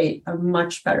to create a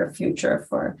much better future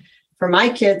for my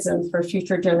kids and for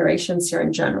future generations here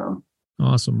in general.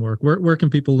 Awesome work. Where can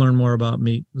people learn more about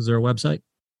MEET? Is there a website?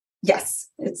 Yes,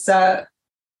 it's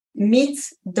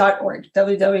meet.org,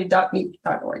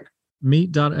 www.meet.org.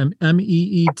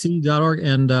 Meet.org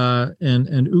and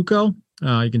UCO.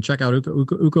 You can check out UCO.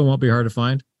 UCO won't be hard to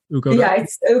find. UCO. Yeah,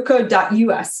 it's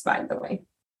UCO.us, by the way.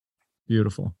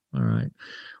 Beautiful. All right.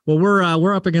 Well,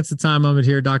 we're up against the time limit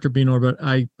here, Dr. Binur, but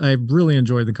I really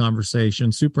enjoyed the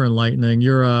conversation. Super enlightening.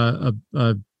 You're a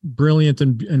brilliant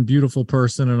and beautiful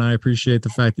person, and I appreciate the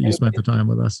fact that you spent the time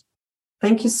with us.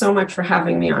 Thank you so much for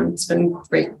having me on. It's been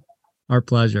great. Our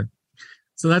pleasure.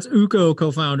 So that's UCO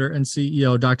co-founder and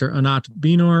CEO, Dr. Anat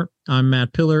Binur. I'm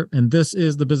Matt Pillar, and this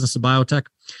is The Business of Biotech.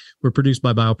 We're produced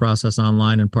by Bioprocess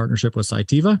Online in partnership with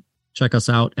Cytiva. Check us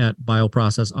out at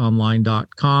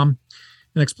bioprocessonline.com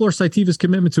and explore Cytiva's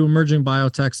commitment to emerging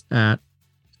biotechs at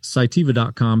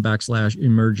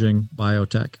Cytiva.com/emerging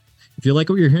biotech. If you like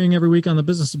what you're hearing every week on the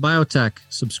Business of Biotech,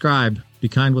 subscribe, be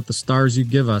kind with the stars you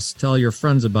give us, tell your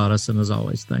friends about us, and as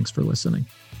always, thanks for listening.